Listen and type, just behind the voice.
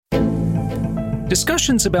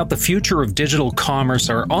Discussions about the future of digital commerce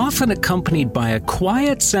are often accompanied by a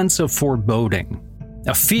quiet sense of foreboding,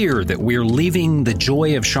 a fear that we're leaving the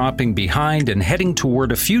joy of shopping behind and heading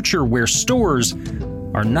toward a future where stores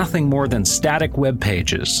are nothing more than static web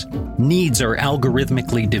pages, needs are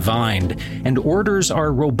algorithmically divined, and orders are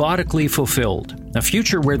robotically fulfilled. A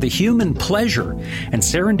future where the human pleasure and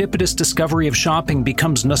serendipitous discovery of shopping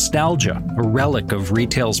becomes nostalgia, a relic of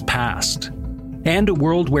retail's past. And a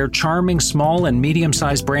world where charming small and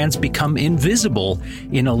medium-sized brands become invisible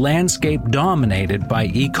in a landscape dominated by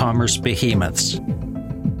e-commerce behemoths.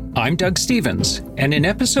 I'm Doug Stevens, and in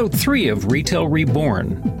episode 3 of Retail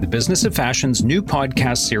Reborn, the Business of Fashion's new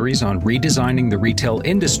podcast series on redesigning the retail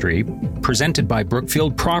industry, presented by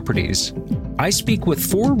Brookfield Properties, I speak with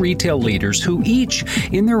 4 retail leaders who each,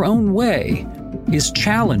 in their own way, is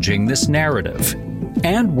challenging this narrative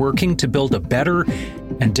and working to build a better,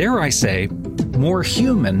 and dare I say, more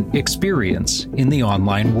human experience in the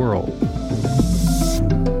online world.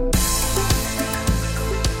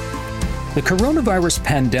 The coronavirus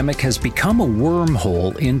pandemic has become a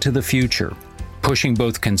wormhole into the future, pushing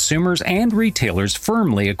both consumers and retailers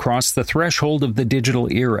firmly across the threshold of the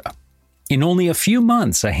digital era. In only a few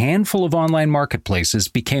months, a handful of online marketplaces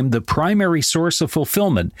became the primary source of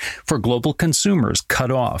fulfillment for global consumers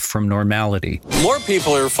cut off from normality. More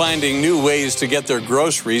people are finding new ways to get their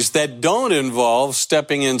groceries that don't involve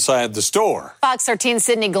stepping inside the store. Fox 13's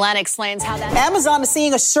Sydney Glenn explains how that... Amazon is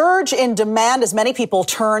seeing a surge in demand as many people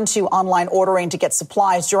turn to online ordering to get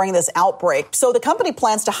supplies during this outbreak. So the company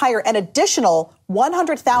plans to hire an additional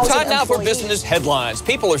 100,000 Time now for employees. business headlines.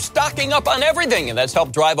 People are stocking up on everything, and that's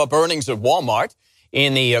helped drive up earnings at Walmart.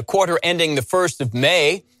 In the quarter ending the 1st of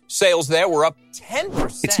May, sales there were up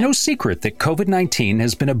 10%. It's no secret that COVID-19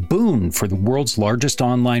 has been a boon for the world's largest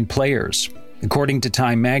online players. According to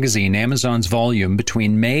Time magazine, Amazon's volume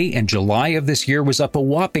between May and July of this year was up a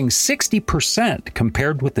whopping 60%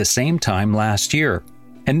 compared with the same time last year.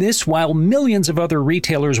 And this while millions of other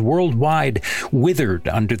retailers worldwide withered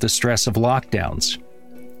under the stress of lockdowns.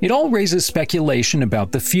 It all raises speculation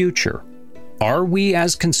about the future. Are we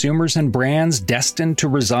as consumers and brands destined to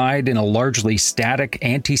reside in a largely static,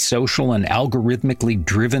 antisocial, and algorithmically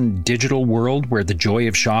driven digital world where the joy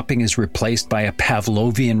of shopping is replaced by a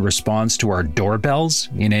Pavlovian response to our doorbells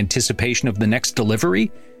in anticipation of the next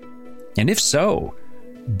delivery? And if so,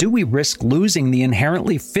 do we risk losing the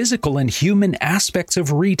inherently physical and human aspects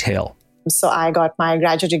of retail? So I got my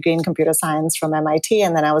graduate degree in computer science from MIT,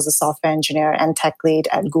 and then I was a software engineer and tech lead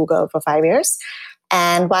at Google for 5 years.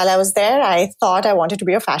 And while I was there, I thought I wanted to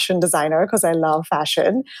be a fashion designer because I love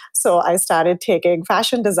fashion. So I started taking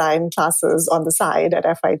fashion design classes on the side at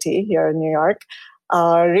FIT here in New York.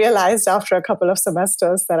 Realized after a couple of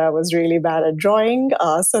semesters that I was really bad at drawing.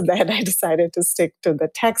 So then I decided to stick to the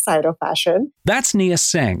tech side of fashion. That's Nia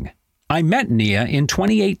Singh. I met Nia in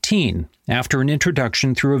 2018 after an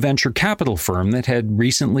introduction through a venture capital firm that had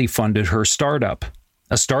recently funded her startup.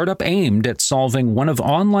 A startup aimed at solving one of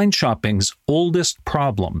online shopping's oldest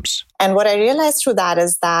problems. And what I realized through that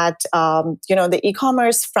is that, the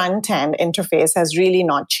e-commerce front-end interface has really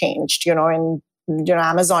not changed.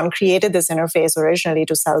 Amazon created this interface originally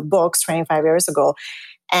to sell books 25 years ago.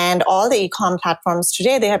 And all the e-com platforms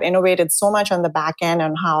today, they have innovated so much on the back end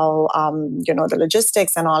on how, the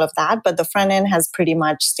logistics and all of that. But the front end has pretty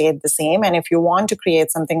much stayed the same. And if you want to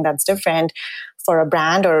create something that's different for a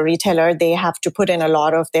brand or a retailer, they have to put in a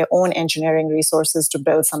lot of their own engineering resources to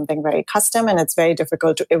build something very custom. And it's very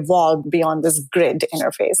difficult to evolve beyond this grid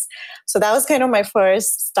interface. So that was kind of my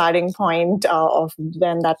first starting point of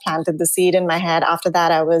when that planted the seed in my head. After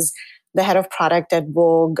that, I was the head of product at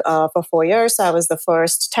Vogue for 4 years. So I was the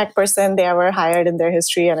first tech person they ever hired in their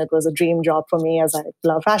history. And it was a dream job for me as I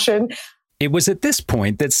love fashion. It was at this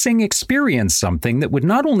point that Singh experienced something that would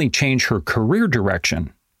not only change her career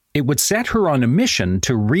direction, it would set her on a mission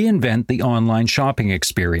to reinvent the online shopping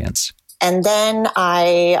experience. And then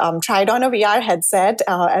I tried on a VR headset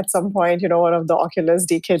at some point, one of the Oculus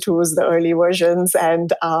DK2s, the early versions.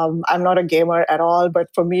 And I'm not a gamer at all, but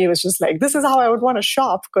for me, it was just like, this is how I would want to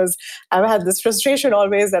shop, because I've had this frustration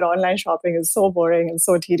always that online shopping is so boring and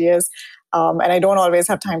so tedious. And I don't always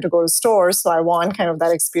have time to go to stores. So I want kind of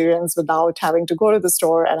that experience without having to go to the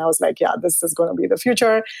store. And I was like, yeah, this is going to be the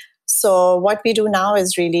future. So what we do now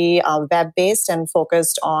is really web-based and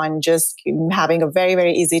focused on just having a very,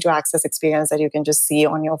 very easy to access experience that you can just see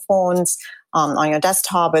on your phones, on your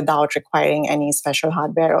desktop without requiring any special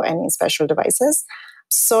hardware or any special devices.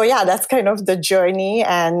 So yeah, that's kind of the journey.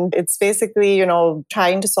 And it's basically,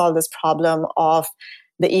 trying to solve this problem of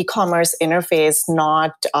the e-commerce interface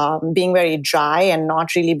not being very dry and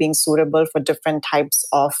not really being suitable for different types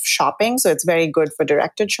of shopping. So it's very good for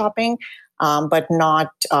directed shopping, but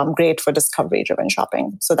not great for discovery-driven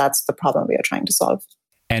shopping. So that's the problem we are trying to solve.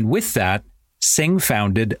 And with that, Singh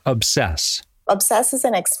founded Obsess. Obsess is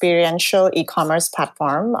an experiential e-commerce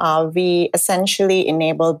platform. We essentially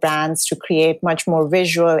enable brands to create much more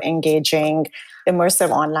visual, engaging,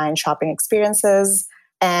 immersive online shopping experiences.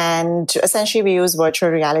 And essentially, we use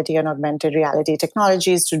virtual reality and augmented reality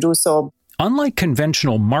technologies to do so. Unlike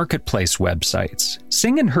conventional marketplace websites,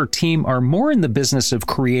 Singh and her team are more in the business of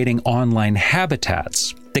creating online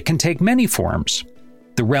habitats that can take many forms.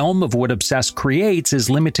 The realm of what Obsess creates is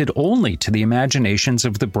limited only to the imaginations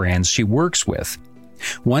of the brands she works with.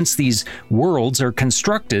 Once these worlds are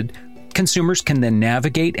constructed, consumers can then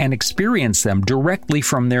navigate and experience them directly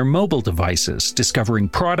from their mobile devices, discovering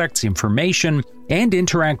products, information, and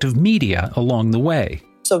interactive media along the way.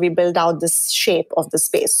 So we build out this shape of the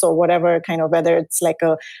space. So whatever kind of, whether it's like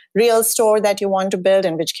a real store that you want to build,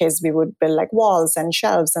 in which case we would build like walls and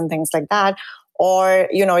shelves and things like that. Or,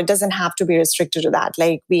 it doesn't have to be restricted to that.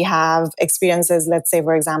 Like we have experiences, let's say,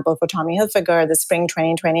 for example, for Tommy Hilfiger, the Spring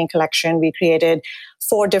 2020 collection, we created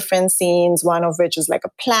 4 different scenes, one of which is like a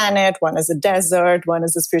planet, one is a desert, one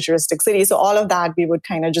is this futuristic city. So all of that, we would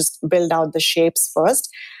kind of just build out the shapes first.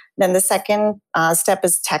 Then the second step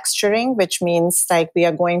is texturing, which means like we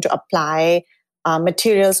are going to apply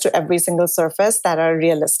materials to every single surface that are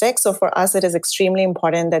realistic. So for us, it is extremely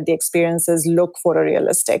important that the experiences look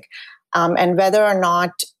photorealistic. And whether or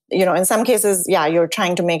not, in some cases, you're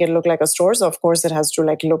trying to make it look like a store. So of course it has to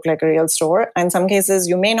look like a real store. In some cases,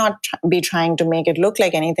 you may not be trying to make it look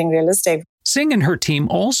like anything realistic. Singh and her team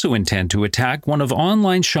also intend to attack one of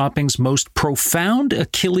online shopping's most profound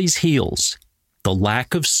Achilles heels, the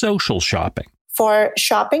lack of social shopping. For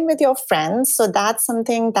shopping with your friends, so that's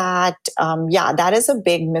something that, that is a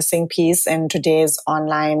big missing piece in today's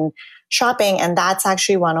online shopping. And that's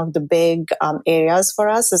actually one of the big areas for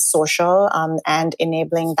us is social and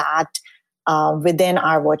enabling that within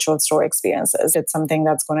our virtual store experiences. It's something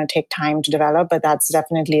that's going to take time to develop, but that's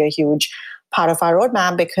definitely a huge part of our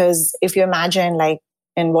roadmap, because if you imagine like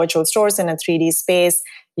in virtual stores in a 3D space,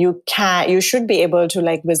 you should be able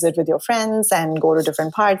to visit with your friends and go to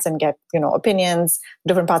different parts and get, opinions,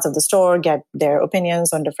 different parts of the store, get their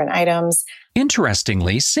opinions on different items.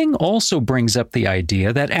 Interestingly, Singh also brings up the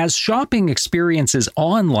idea that as shopping experiences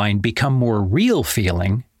online become more real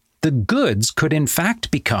feeling, the goods could in fact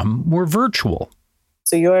become more virtual.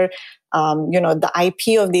 So the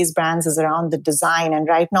IP of these brands is around the design. And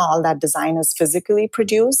right now, all that design is physically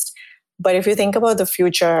produced. But if you think about the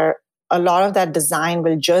future, a lot of that design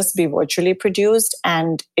will just be virtually produced,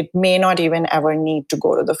 and it may not even ever need to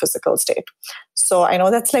go to the physical state. So I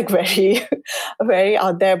know that's very, very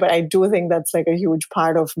out there, but I do think that's a huge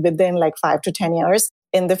part of within 5 to 10 years.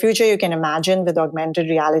 In the future, you can imagine with augmented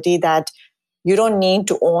reality that you don't need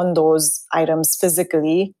to own those items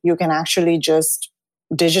physically. You can actually just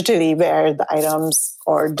digitally wear the items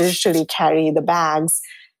or digitally carry the bags,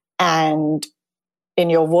 and in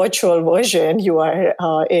your virtual version, you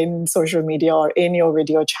are in social media or in your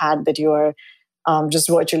video chat that you are just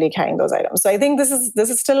virtually carrying those items. So I think this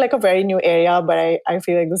is still a very new area, but I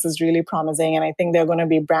feel like this is really promising. And I think there are going to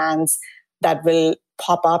be brands that will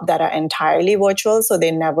pop up that are entirely virtual. So they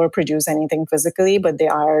never produce anything physically, but they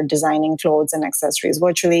are designing clothes and accessories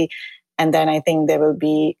virtually. And then I think there will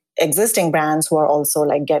be existing brands who are also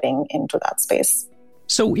getting into that space.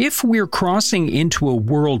 So if we're crossing into a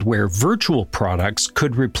world where virtual products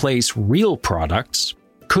could replace real products,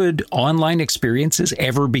 could online experiences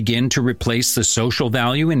ever begin to replace the social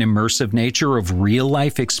value and immersive nature of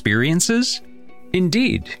real-life experiences?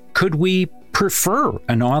 Indeed, could we prefer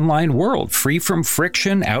an online world free from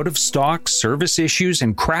friction, out-of-stock, service issues,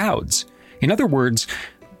 and crowds? In other words,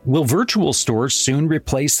 will virtual stores soon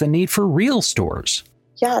replace the need for real stores?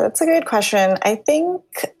 Yeah, that's a great question. I think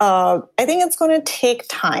it's going to take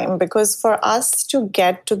time, because for us to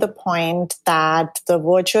get to the point that the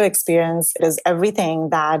virtual experience is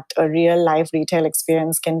everything that a real life retail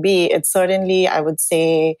experience can be, it's certainly, I would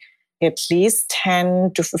say, at least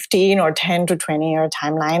 10 to 15 or 10 to 20 year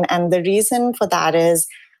timeline. And the reason for that is,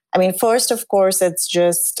 first, of course, it's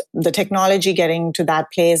just the technology getting to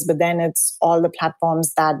that place, but then it's all the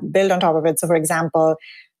platforms that build on top of it. So for example,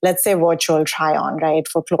 let's say virtual try-on, right,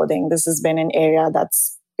 for clothing. This has been an area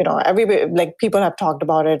that's, people have talked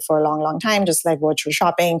about it for a long, long time, just like virtual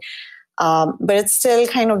shopping. But it's still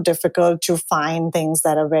kind of difficult to find things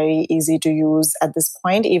that are very easy to use at this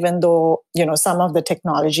point, even though, some of the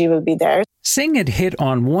technology will be there. Singh had hit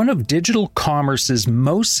on one of digital commerce's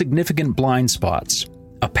most significant blind spots: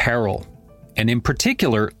 apparel, and in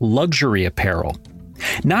particular, luxury apparel.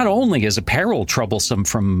 Not only is apparel troublesome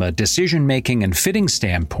from a decision-making and fitting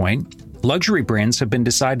standpoint, luxury brands have been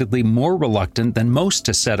decidedly more reluctant than most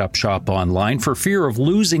to set up shop online for fear of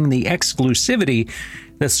losing the exclusivity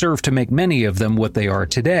that served to make many of them what they are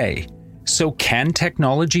today. So can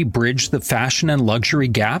technology bridge the fashion and luxury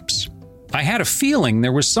gaps? I had a feeling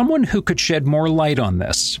there was someone who could shed more light on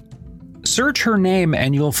this. Search her name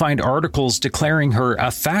and you'll find articles declaring her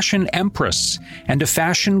a fashion empress and a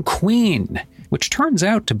fashion queen, which turns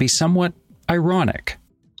out to be somewhat ironic.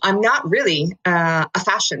 I'm not really a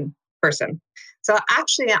fashion person. So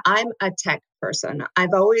actually, I'm a tech person.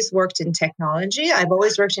 I've always worked in technology. I've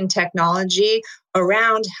always worked in technology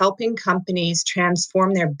around helping companies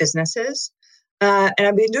transform their businesses. And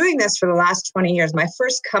I've been doing this for the last 20 years. My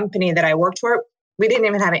first company that I worked for, we didn't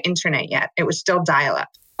even have an internet yet. It was still dial-up.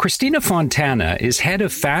 Christina Fontana is head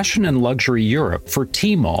of Fashion and Luxury Europe for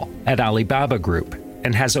Tmall at Alibaba Group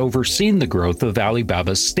and has overseen the growth of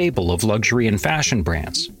Alibaba's stable of luxury and fashion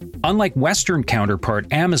brands. Unlike Western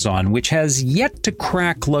counterpart Amazon, which has yet to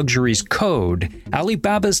crack luxury's code,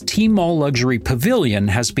 Alibaba's Tmall Luxury Pavilion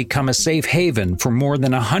has become a safe haven for more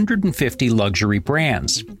than 150 luxury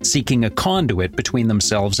brands, seeking a conduit between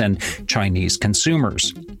themselves and Chinese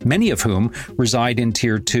consumers, many of whom reside in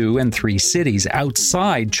Tier 2 and 3 cities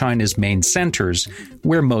outside China's main centers,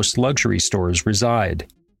 where most luxury stores reside.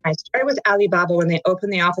 I started with Alibaba when they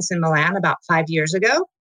opened the office in Milan about 5 years ago.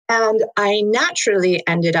 And I naturally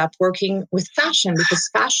ended up working with fashion because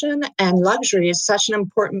fashion and luxury is such an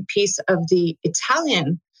important piece of the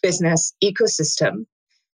Italian business ecosystem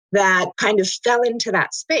that kind of fell into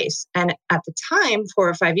that space. And at the time, 4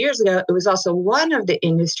 or 5 years ago, it was also one of the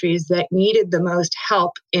industries that needed the most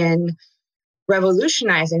help in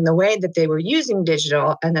revolutionizing the way that they were using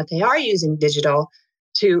digital and that they are using digital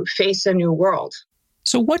to face a new world.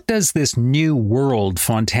 So what does this new world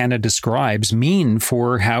Fontana describes mean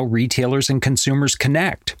for how retailers and consumers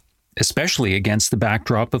connect, especially against the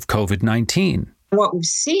backdrop of COVID-19? What we've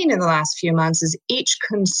seen in the last few months is each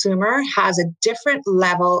consumer has a different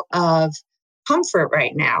level of comfort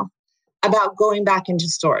right now about going back into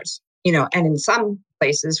stores. And in some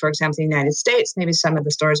places, for example, the United States, maybe some of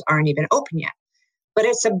the stores aren't even open yet. But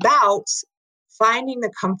it's about finding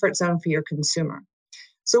the comfort zone for your consumer.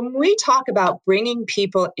 So when we talk about bringing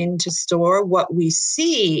people into store, what we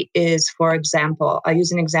see is, for example, I'll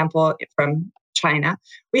use an example from China.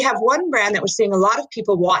 We have one brand that we're seeing a lot of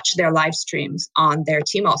people watch their live streams on their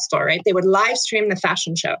Tmall store, right? They would live stream the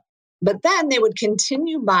fashion show, but then they would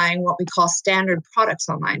continue buying what we call standard products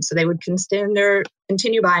online. So they would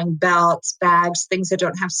continue buying belts, bags, things that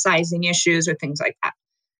don't have sizing issues or things like that.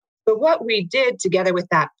 But what we did together with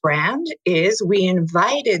that brand is we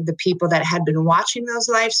invited the people that had been watching those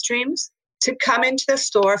live streams to come into the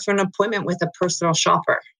store for an appointment with a personal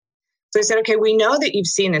shopper. So I said, okay, we know that you've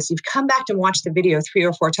seen this. You've come back and watched the video 3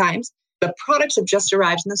 or 4 times. The products have just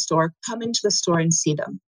arrived in the store. Come into the store and see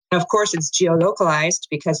them. And of course, it's geolocalized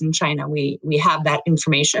because in China, we have that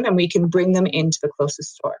information and we can bring them into the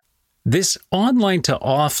closest store. This online to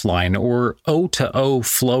offline or O to O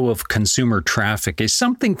flow of consumer traffic is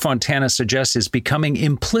something Fontana suggests is becoming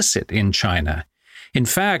implicit in China. In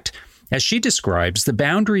fact, as she describes, the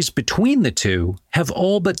boundaries between the two have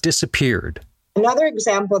all but disappeared. Another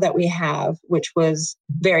example that we have, which was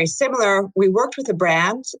very similar, we worked with a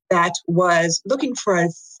brand that was looking for a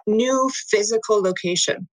new physical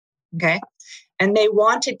location, okay? And they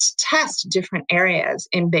wanted to test different areas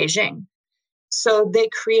in Beijing. So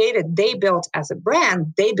they built as a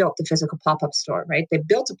brand, they built the physical pop-up store, right? They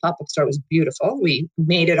built a pop-up store. It was beautiful. We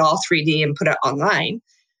made it all 3D and put it online.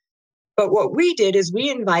 But what we did is we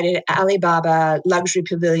invited Alibaba Luxury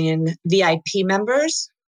Pavilion VIP members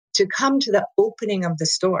to come to the opening of the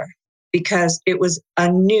store because it was a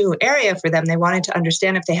new area for them. They wanted to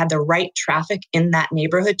understand if they had the right traffic in that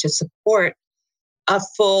neighborhood to support a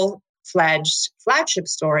full-fledged flagship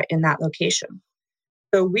store in that location.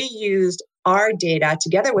 So we used our data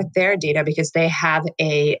together with their data because they have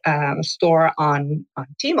a store on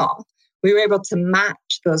Tmall. We were able to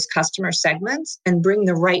match those customer segments and bring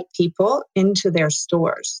the right people into their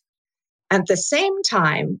stores. At the same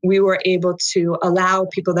time, we were able to allow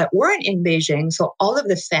people that weren't in Beijing, so all of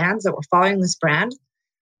the fans that were following this brand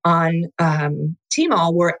on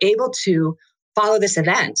Tmall were able to follow this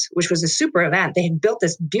event, which was a super event. They had built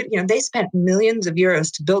this they spent millions of euros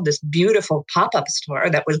to build this beautiful pop-up store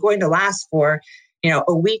that was going to last for,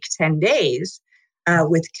 a week, 10 days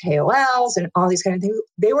with KOLs and all these kind of things.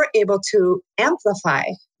 They were able to amplify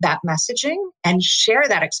that messaging and share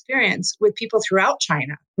that experience with people throughout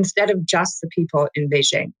China instead of just the people in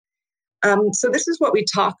Beijing. So this is what we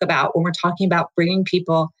talk about when we're talking about bringing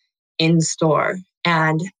people in store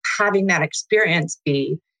and having that experience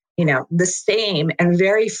be, the same and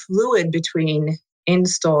very fluid between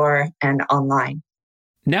in-store and online.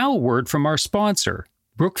 Now a word from our sponsor,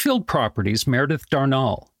 Brookfield Properties' Meredith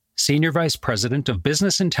Darnall, Senior Vice President of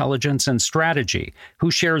Business Intelligence and Strategy,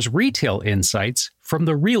 who shares retail insights from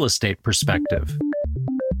the real estate perspective.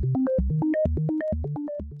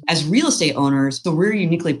 As real estate owners, so we're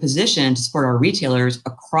uniquely positioned to support our retailers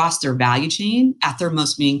across their value chain at their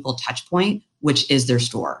most meaningful touch point, which is their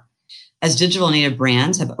store. As digital native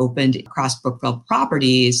brands have opened across Brookfield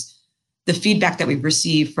Properties, the feedback that we've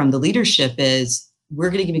received from the leadership is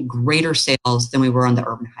we're going to give greater sales than we were on the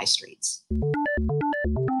urban high streets.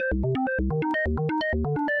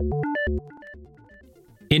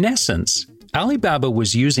 In essence, Alibaba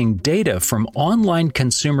was using data from online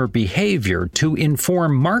consumer behavior to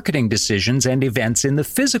inform marketing decisions and events in the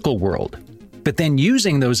physical world, but then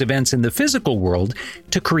using those events in the physical world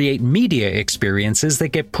to create media experiences that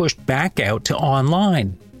get pushed back out to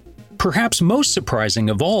online. Perhaps most surprising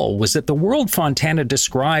of all was that the world Fontana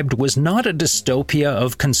described was not a dystopia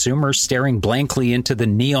of consumers staring blankly into the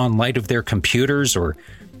neon light of their computers or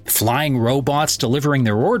flying robots delivering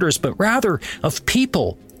their orders, but rather of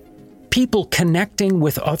people connecting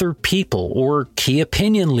with other people, or key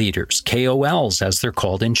opinion leaders, KOLs as they're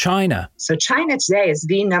called in China. So China today is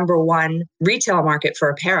the number one retail market for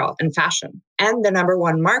apparel and fashion, and the number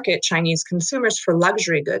one market Chinese consumers for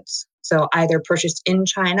luxury goods. So either purchased in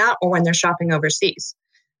China or when they're shopping overseas.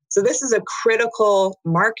 So this is a critical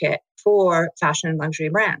market for fashion and luxury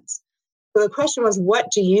brands. So the question was,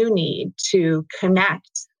 what do you need to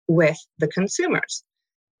connect with the consumers?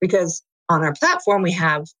 Because on our platform, we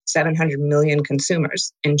have 700 million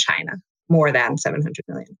consumers in China, more than 700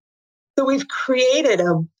 million. So we've created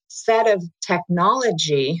a set of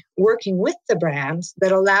technology working with the brands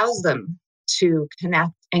that allows them to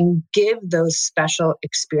connect and give those special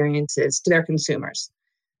experiences to their consumers.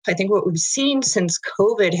 I think what we've seen since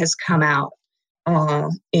COVID has come out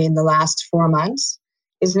in the last 4 months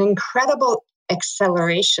is an incredible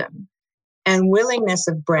acceleration and willingness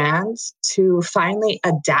of brands to finally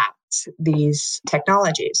adapt these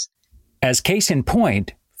technologies. As case in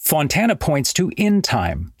point, Fontana points to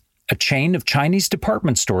InTime, a chain of Chinese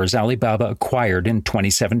department stores Alibaba acquired in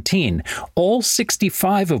 2017, all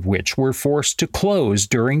 65 of which were forced to close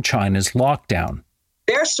during China's lockdown.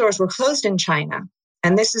 Their stores were closed in China,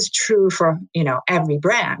 and this is true for, every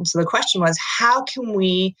brand. So the question was, how can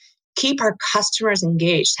we keep our customers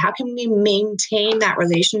engaged? How can we maintain that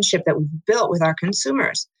relationship that we've built with our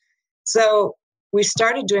consumers? So we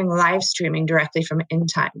started doing live streaming directly from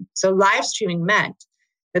InTime. So live streaming meant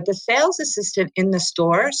that the sales assistant in the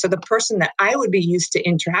store, so the person that I would be used to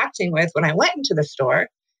interacting with when I went into the store,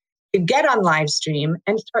 could get on live stream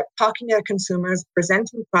and start talking to their consumers,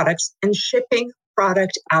 presenting products, and shipping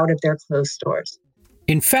product out of their closed stores.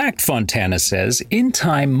 In fact, Fontana says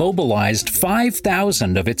InTime mobilized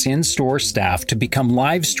 5,000 of its in-store staff to become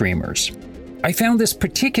live streamers. I found this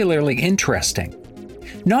particularly interesting.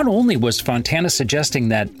 Not only was Fontana suggesting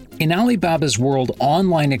that in Alibaba's world,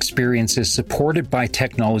 online experiences supported by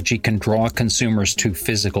technology can draw consumers to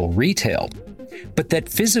physical retail, but that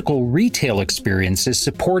physical retail experiences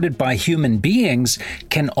supported by human beings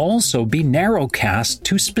can also be narrowcast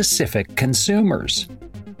to specific consumers.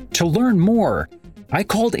 To learn more, I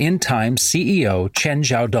called InTime CEO Chen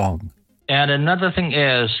Xiaodong. And another thing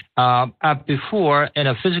is, before in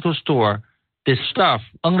a physical store, the staff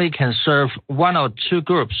only can serve one or two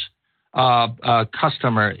groups of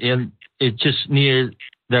customer in it just near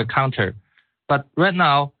the counter. But right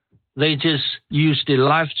now, they just use the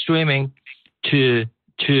live streaming to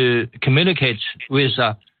communicate with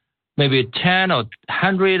maybe 10 or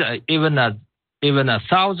 100, or even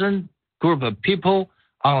 1,000 group of people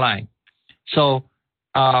online. So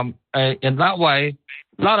in that way,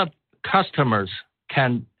 a lot of customers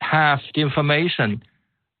can have the information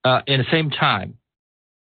in the same time.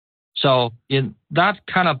 So in that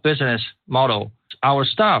kind of business model, our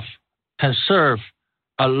staff can serve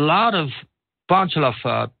a lot of bunch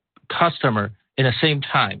of customer in the same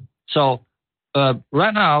time. So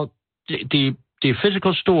right now, the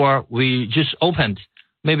physical store we just opened,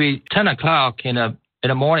 maybe 10 o'clock in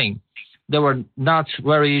the morning, there were not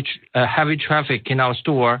very heavy traffic in our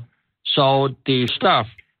store. So the staff,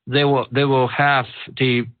 they will have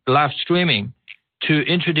the live streaming to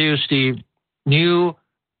introduce the new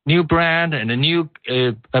brand and the new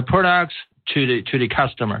products to the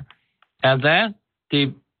customer, and then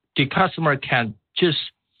the customer can just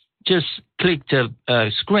click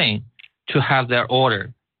the screen to have their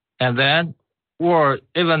order, and then or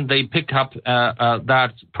even they pick up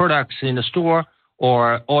that products in the store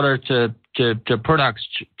or order the products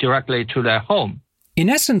directly to their home. In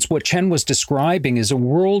essence, what Chen was describing is a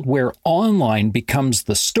world where online becomes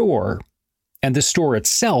the store, and the store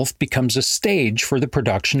itself becomes a stage for the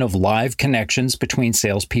production of live connections between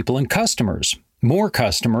salespeople and customers. More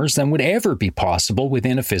customers than would ever be possible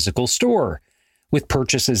within a physical store, with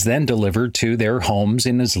purchases then delivered to their homes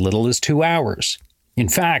in as little as 2 hours. In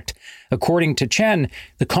fact, according to Chen,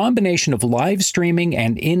 the combination of live streaming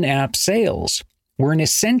and in-app sales were an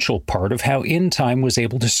essential part of how InTime was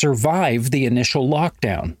able to survive the initial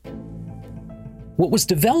lockdown. What was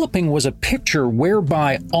developing was a picture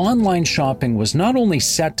whereby online shopping was not only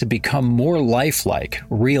set to become more lifelike,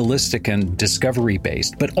 realistic, and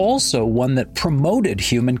discovery-based, but also one that promoted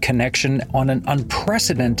human connection on an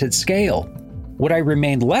unprecedented scale. What I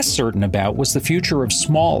remained less certain about was the future of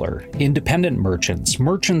smaller, independent merchants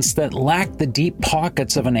that lacked the deep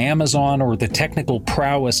pockets of an Amazon or the technical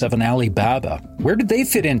prowess of an Alibaba. Where did they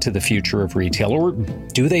fit into the future of retail, or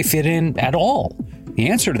do they fit in at all? The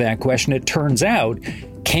answer to that question, it turns out,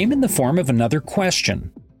 came in the form of another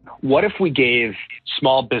question. What if we gave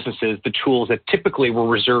small businesses the tools that typically were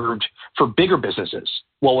reserved for bigger businesses?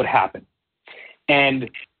 What would happen? And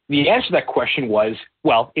the answer to that question was,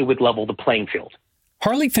 well, it would level the playing field.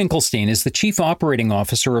 Harley Finkelstein is the Chief Operating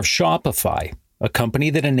Officer of Shopify, a company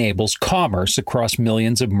that enables commerce across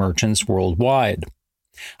millions of merchants worldwide.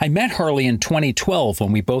 I met Harley in 2012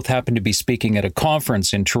 when we both happened to be speaking at a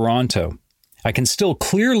conference in Toronto. I can still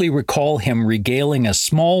clearly recall him regaling a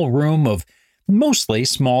small room of mostly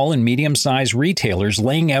small and medium-sized retailers,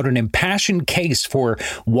 laying out an impassioned case for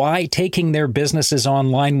why taking their businesses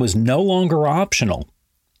online was no longer optional.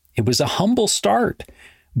 It was a humble start,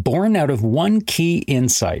 born out of one key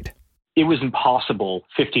insight. It was impossible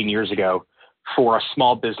 15 years ago for a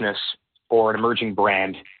small business or an emerging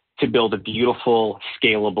brand to build a beautiful,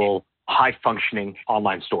 scalable, high-functioning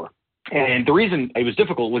online store. And the reason it was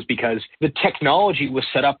difficult was because the technology was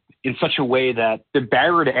set up in such a way that the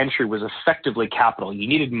barrier to entry was effectively capital. You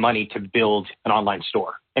needed money to build an online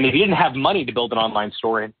store. And if you didn't have money to build an online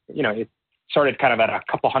store, it started kind of at a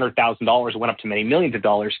couple $100,000, went up to many millions of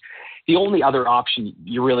dollars. The only other option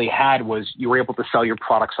you really had was you were able to sell your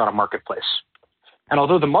products on a marketplace. And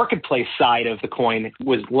although the marketplace side of the coin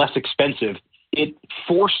was less expensive, it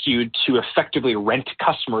forced you to effectively rent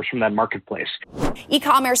customers from that marketplace.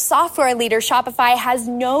 E-commerce software leader Shopify has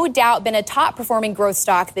no doubt been a top-performing growth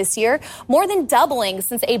stock this year, more than doubling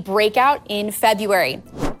since a breakout in February.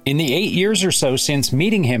 In the 8 years or so since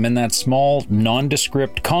meeting him in that small,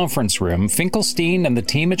 nondescript conference room, Finkelstein and the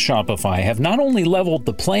team at Shopify have not only leveled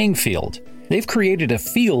the playing field, they've created a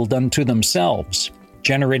field unto themselves,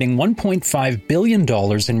 generating $1.5 billion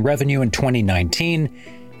in revenue in 2019,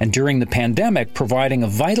 and during the pandemic, providing a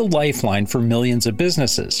vital lifeline for millions of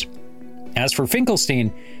businesses. As for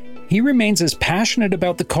Finkelstein, he remains as passionate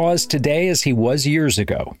about the cause today as he was years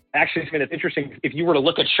ago. Actually, it's interesting. If you were to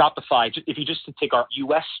look at Shopify, if you just take our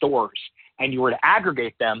U.S. stores and you were to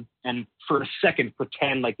aggregate them and for a second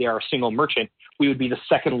pretend like they are a single merchant, we would be the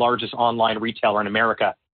second largest online retailer in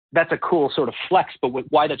America. That's a cool sort of flex, but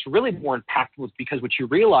why that's really more impactful is because what you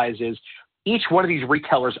realize is each one of these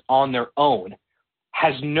retailers on their own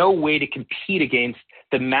has no way to compete against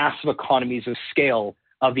the massive economies of scale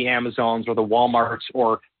of the Amazons or the Walmarts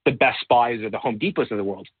or the Best Buys or the Home Depots of the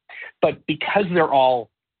world. But because they're all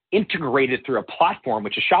integrated through a platform,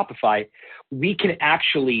 which is Shopify, we can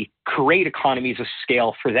actually create economies of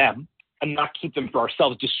scale for them and not keep them for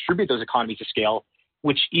ourselves, distribute those economies of scale,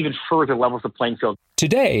 which even further levels the playing field.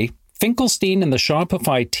 Today, Finkelstein and the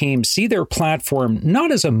Shopify team see their platform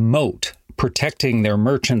not as a moat, protecting their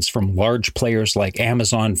merchants from large players like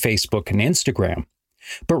Amazon, Facebook, and Instagram,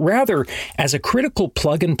 but rather as a critical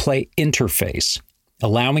plug-and-play interface,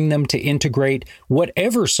 allowing them to integrate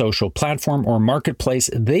whatever social platform or marketplace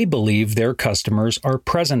they believe their customers are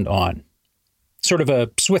present on. Sort of a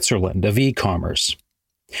Switzerland of e-commerce.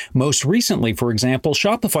 Most recently, for example,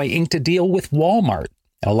 Shopify inked a deal with Walmart,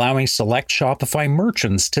 allowing select Shopify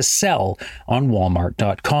merchants to sell on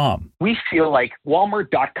Walmart.com. We feel like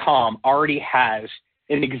Walmart.com already has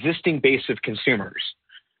an existing base of consumers.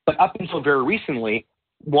 But up until very recently,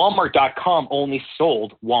 Walmart.com only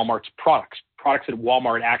sold Walmart's products that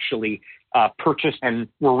Walmart actually purchased and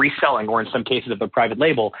were reselling, or in some cases of the private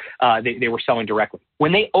label, they were selling directly.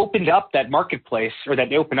 When they opened up that marketplace, or that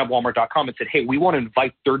they opened up Walmart.com and said, hey, we want to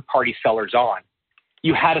invite third-party sellers on,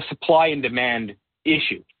 you had a supply and demand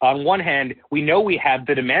issue. On one hand, we know we have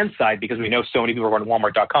the demand side because we know so many people are going to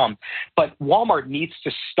Walmart.com, but Walmart needs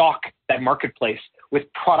to stock that marketplace with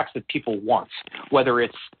products that people want, whether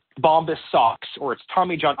it's Bombas socks, or it's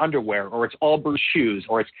Tommy John underwear, or it's Allbirds shoes,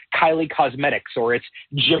 or it's Kylie Cosmetics, or it's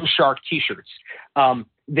Gymshark t-shirts.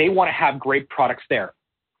 They want to have great products there.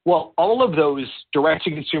 Well, all of those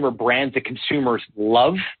direct-to-consumer brands that consumers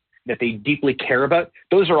love, that they deeply care about,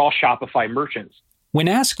 those are all Shopify merchants. When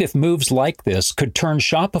asked if moves like this could turn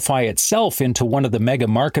Shopify itself into one of the mega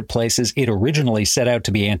marketplaces it originally set out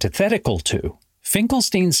to be antithetical to,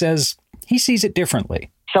 Finkelstein says he sees it differently.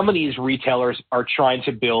 Some of these retailers are trying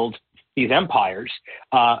to build these empires.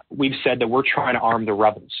 We've said that we're trying to arm the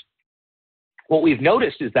rebels. What we've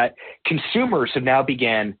noticed is that consumers have now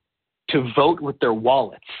began to vote with their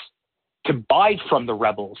wallets to buy from the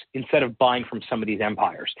rebels instead of buying from some of these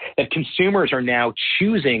empires. That consumers are now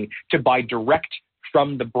choosing to buy direct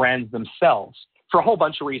from the brands themselves for a whole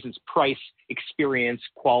bunch of reasons: price, experience,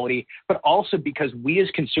 quality, but also because we as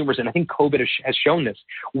consumers, and I think COVID has shown this,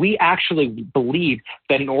 we actually believe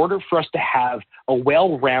that in order for us to have a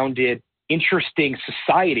well-rounded, interesting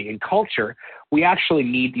society and culture, we actually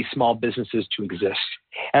need these small businesses to exist.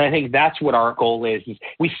 And I think that's what our goal is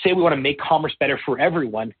we say we want to make commerce better for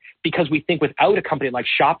everyone because we think without a company like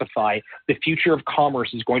Shopify, the future of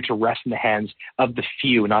commerce is going to rest in the hands of the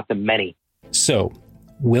few, not the many. So,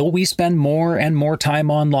 will we spend more and more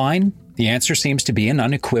time online? The answer seems to be an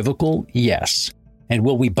unequivocal yes. And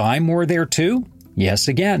will we buy more there too? Yes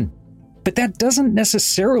again. But that doesn't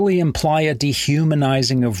necessarily imply a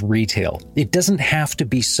dehumanizing of retail. It doesn't have to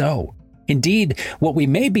be so. Indeed, what we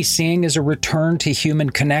may be seeing is a return to human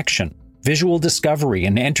connection, visual discovery,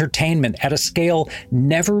 and entertainment at a scale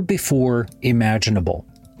never before imaginable.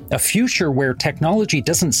 A future where technology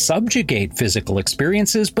doesn't subjugate physical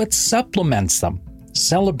experiences, but supplements them,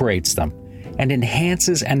 celebrates them, and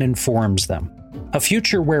enhances and informs them. A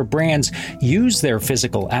future where brands use their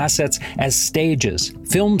physical assets as stages,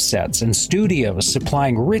 film sets, and studios,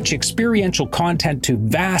 supplying rich experiential content to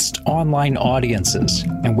vast online audiences,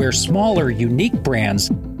 and where smaller, unique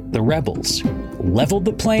brands, the rebels, level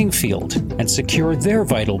the playing field and secure their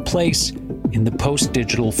vital place in the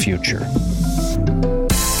post-digital future.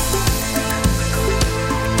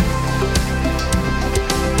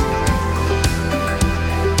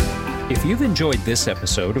 If you've enjoyed this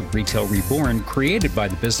episode of Retail Reborn, created by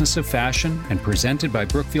the Business of Fashion and presented by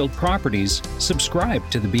Brookfield Properties, subscribe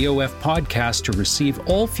to the BOF podcast to receive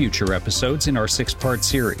all future episodes in our 6-part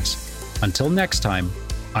series. Until next time,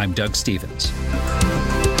 I'm Doug Stevens.